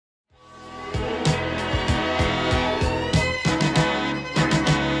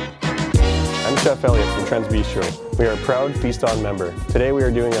Chef Elliot from Trent's Bistro. We are a proud Feast On member. Today we are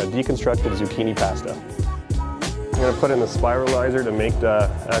doing a deconstructed zucchini pasta. I'm going to put in the spiralizer to make the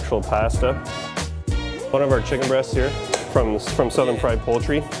actual pasta. One of our chicken breasts here from Southern Fried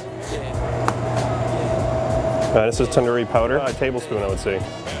Poultry. This is tandoori powder, a tablespoon I would say.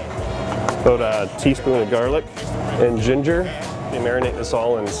 About a teaspoon of garlic and ginger. You marinate this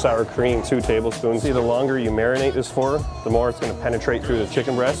all in sour cream, 2 tablespoons. See, the longer you marinate this for, the more it's going to penetrate through the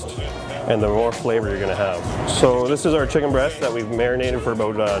chicken breast and the more flavor you're going to have. So this is our chicken breast that we've marinated for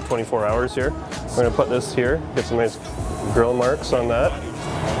about 24 hours here. We're going to put this here, get some nice grill marks on that.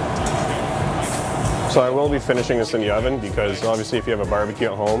 So I will be finishing this in the oven because obviously if you have a barbecue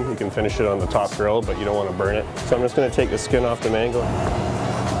at home, you can finish it on the top grill, but you don't want to burn it. So I'm just going to take the skin off the mango,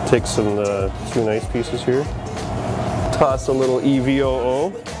 take some 2 nice pieces here. Toss a little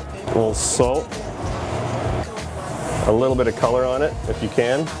EVOO, a little salt, a little bit of color on it if you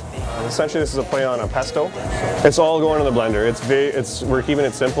can. Essentially this is a play on a pesto. It's all going in the blender. We're keeping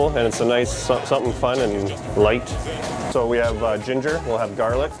it simple and it's a nice something fun and light. So we have ginger, we'll have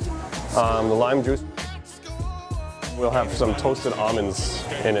garlic, the lime juice. We'll have some toasted almonds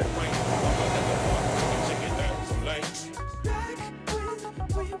in it.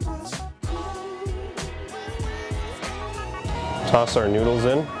 Toss our noodles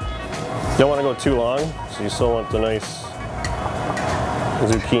in. You don't want to go too long, so you still want the nice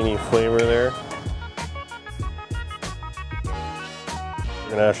zucchini flavor there. We're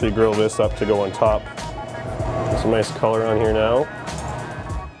going to actually grill this up to go on top. Some nice color on here now.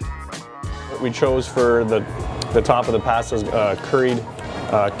 What we chose for the top of the pasta is curried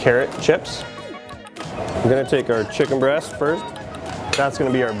carrot chips. We're going to take our chicken breast first. That's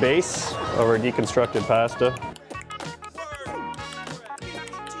going to be our base of our deconstructed pasta.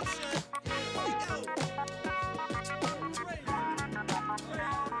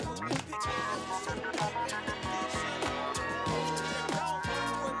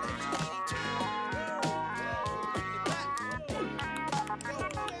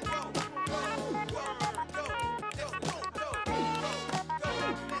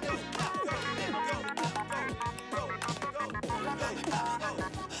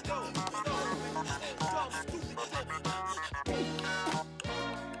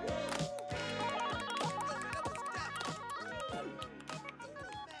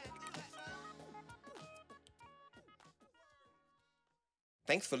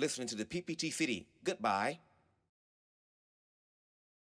 Thanks for listening to the PPT City. Goodbye.